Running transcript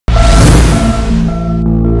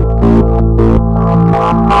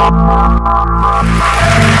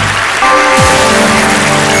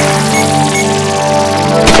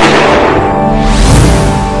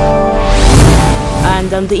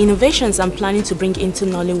the innovations I'm planning to bring into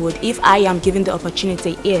Nollywood, if I am given the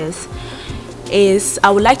opportunity, is I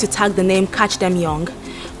would like to tag the name Catch Them Young,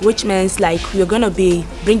 which means like we're going to be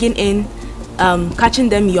bringing in catching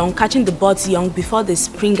them young, catching the birds young before they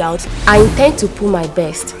spring out. I intend to put my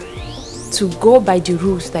best to go by the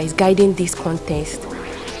rules that is guiding this contest,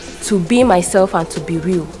 to be myself and to be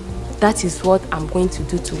real. That is what I'm going to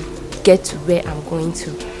do to get to where I'm going to.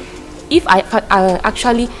 If I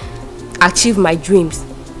actually achieve my dreams,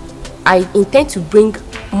 I intend to bring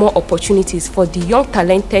more opportunities for the young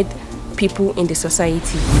talented people in the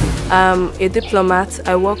society. I'm a diplomat.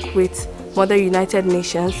 I work with Mother United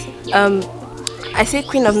Nations. I see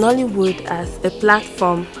Queen of Nollywood as a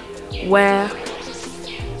platform where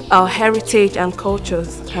our heritage and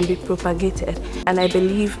cultures can be propagated. And I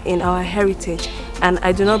believe in our heritage. And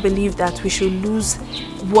I do not believe that we should lose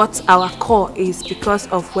what our core is because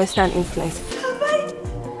of Western influence. Have I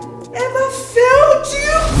ever failed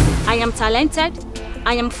you? I am talented,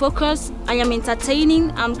 I am focused, I am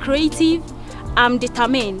entertaining, I'm creative, I'm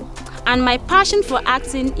determined. And my passion for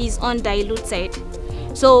acting is undiluted.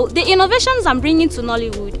 So the innovations I'm bringing to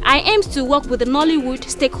Nollywood, I aim to work with the Nollywood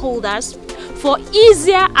stakeholders for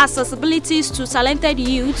easier accessibilities to talented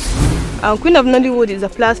youths. Queen of Nollywood is a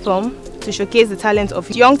platform to showcase the talent of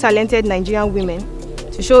young talented Nigerian women,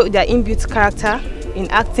 to show their inbuilt character in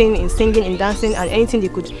acting, in singing, in dancing, and anything they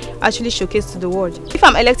could actually showcase to the world. If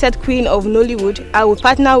I'm elected Queen of Nollywood, I will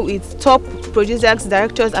partner with top producers,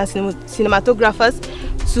 directors, and cinematographers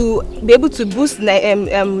to be able to boost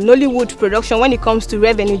Nollywood production when it comes to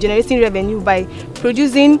revenue, generating revenue by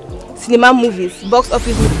producing cinema movies, box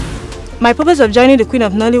office movies. My purpose of joining the Queen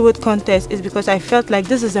of Nollywood contest is because I felt like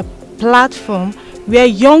this is a platform where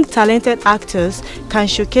young talented actors can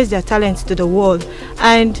showcase their talents to the world,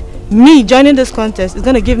 and me joining this contest is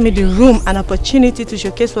going to give me the room and opportunity to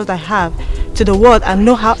showcase what I have to the world and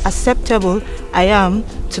know how acceptable I am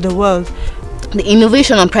to the world. The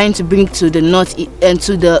innovation I'm trying to bring to the North and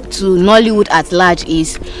to Nollywood at large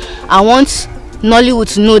is I want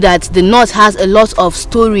Nollywood to know that the North has a lot of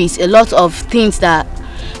stories, a lot of things that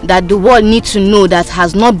the world needs to know that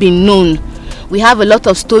has not been known. We have a lot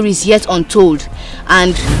of stories yet untold.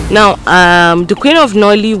 And now the Queen of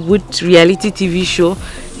Nollywood reality TV show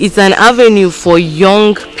is an avenue for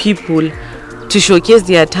young people to showcase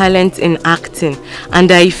their talents in acting, and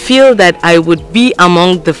I feel that I would be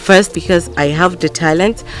among the first because I have the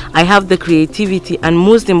talent, I have the creativity, and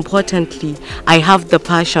most importantly I have the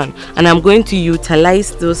passion, and I'm going to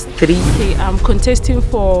utilize those three. Okay, I'm contesting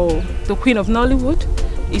for the Queen of Nollywood.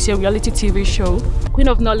 It's a reality TV show. Queen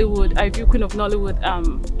of Nollywood, I view Queen of Nollywood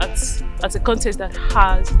as a contest that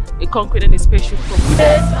has a concrete and a special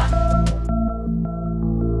focus.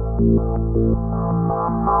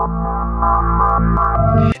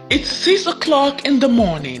 It's 6 o'clock in the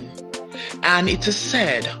morning, and it is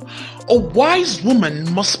said, a wise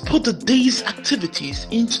woman must put the day's activities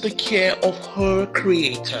into the care of her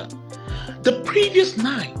creator. The previous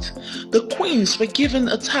night, the queens were given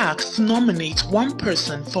a task to nominate one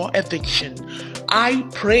person for eviction. I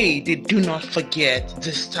pray they do not forget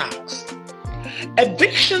this task.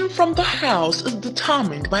 Eviction from the house is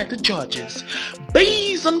determined by the judges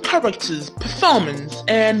based on characters, performance,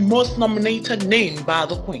 and most nominated name by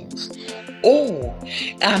the queens. Oh,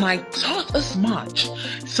 and I thought as much.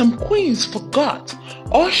 Some queens forgot,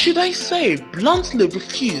 or should I say bluntly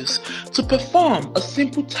refused, to perform a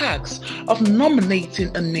simple task of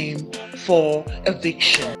nominating a name for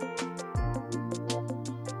eviction.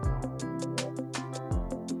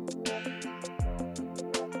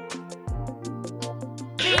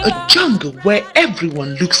 A jungle where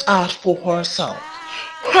everyone looks out for herself.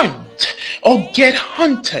 Hunt or get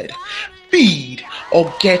hunted. Feed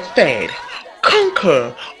or get fed.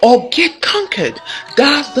 Conquer or get conquered.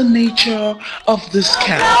 That's the nature of this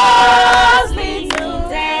camp.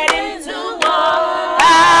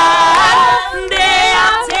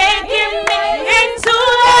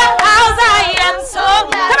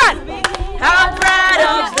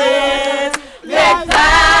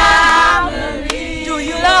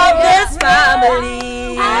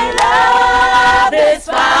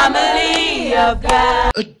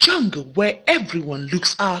 A jungle where everyone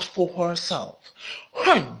looks out for herself.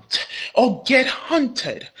 Hunt or get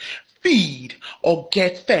hunted. Feed or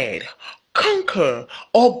get fed. Conquer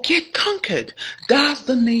or get conquered. That's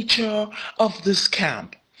the nature of this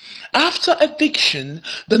camp. After eviction,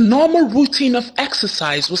 the normal routine of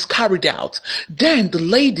exercise was carried out. Then the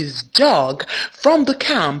ladies jogged from the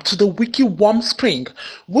camp to the Wiki Warm Spring,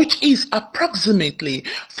 which is approximately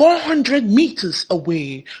 400 meters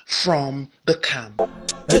away from the camp.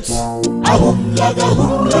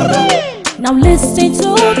 Now listen to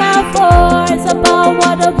my voice about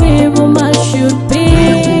what a real woman should be.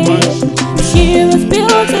 She was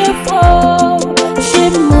beautiful, she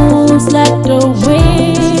moves like the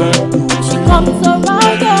wind. She comes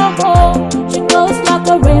around your home, she goes like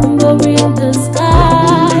a rainbow in the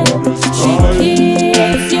sky. She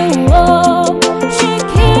keeps you up, she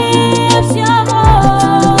keeps you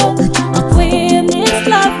home. A queen is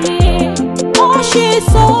lovely, oh she's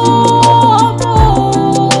so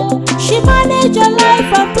humble. She managed your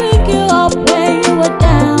life and bring you up when you were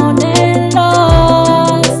down and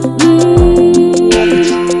lost.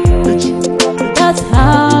 That's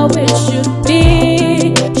how it should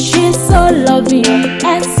be. She's so loving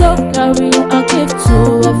and so caring, a gift to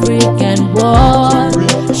a freaking world.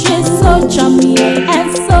 She's so charming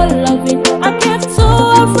and so loving, a gift to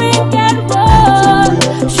a freaking world.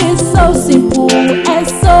 She's so simple and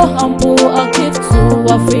so humble, a gift to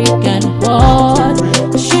a freaking world.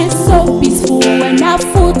 She's so peaceful and her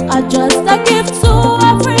foot are just a gift to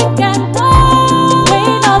a freaking world.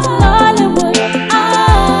 Queen of Nollywood,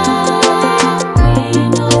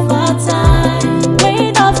 queen of our time.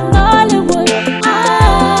 Queen of Nollywood,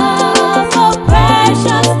 more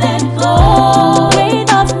precious than gold. Queen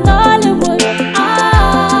of Nollywood,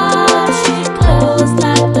 she glows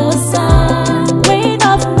like the sun. Queen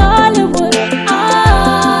of Nollywood,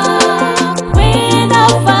 queen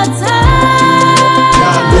of our time.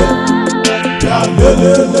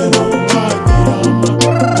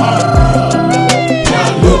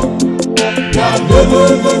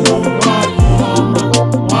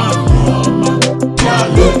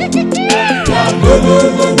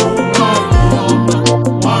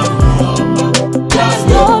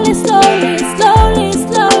 Slowly, slowly, slowly,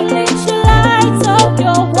 slowly, she lights up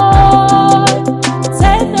your world.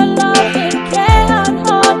 Tender loving, care and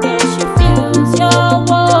hugging, she fills your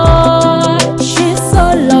world. She's so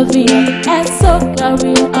loving and so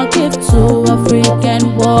caring, a gift to a freaking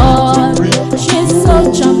world. She's so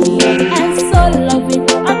charming and so loving,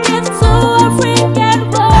 a gift to a freaking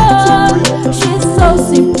world. She's so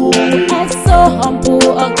simple and so humble,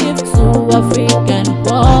 a gift to a freaking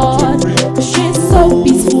world. She's so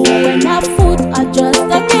peaceful and her foot are just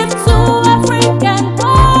a gift to a freaking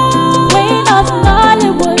world. Queen of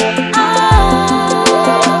Nollywood,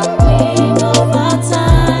 queen of our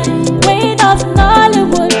time. Queen of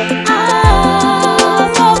Nollywood,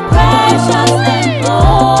 more precious than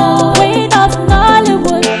gold. Queen of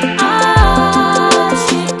Nollywood,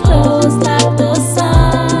 she glows like the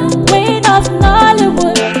sun. Queen of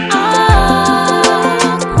Nollywood,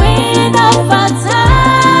 queen of our time.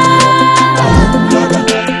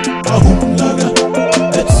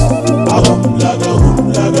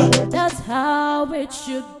 That's how it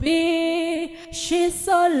should be. She's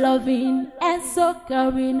so loving and so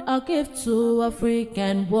caring, a gift to a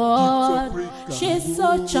freaking world. She's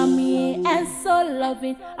so charming and so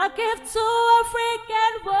loving, a gift to a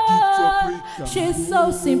freaking world. She's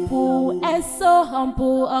so simple and so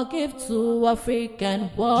humble, a gift to a freaking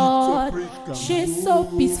world. She's so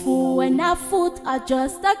peaceful and her foot are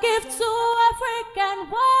just a gift to a freaking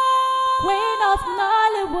world. Queen of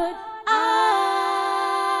Nollywood,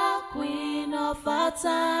 queen of our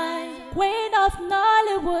time. Queen of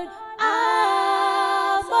Nollywood,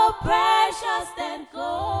 more precious than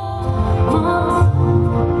gold.